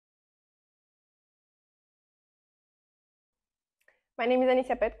My name is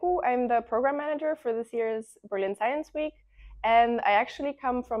Anisia Petcu. I'm the program manager for this year's Berlin Science Week, and I actually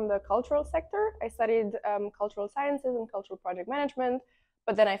come from the cultural sector. I studied cultural sciences and cultural project management,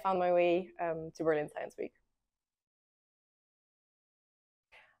 but then I found my way to Berlin Science Week.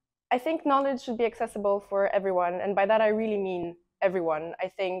 I think knowledge should be accessible for everyone, and by that I really mean everyone. I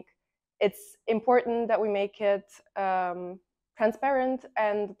think it's important that we make it transparent,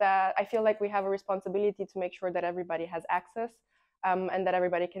 and that I feel like we have a responsibility to make sure that everybody has access and that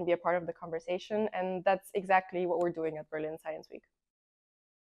everybody can be a part of the conversation. And that's exactly what we're doing at Berlin Science Week.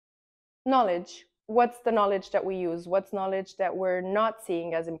 Knowledge. What's the knowledge that we use? What's knowledge that we're not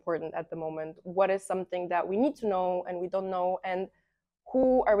seeing as important at the moment? What is something that we need to know and we don't know? And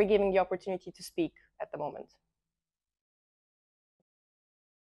who are we giving the opportunity to speak at the moment?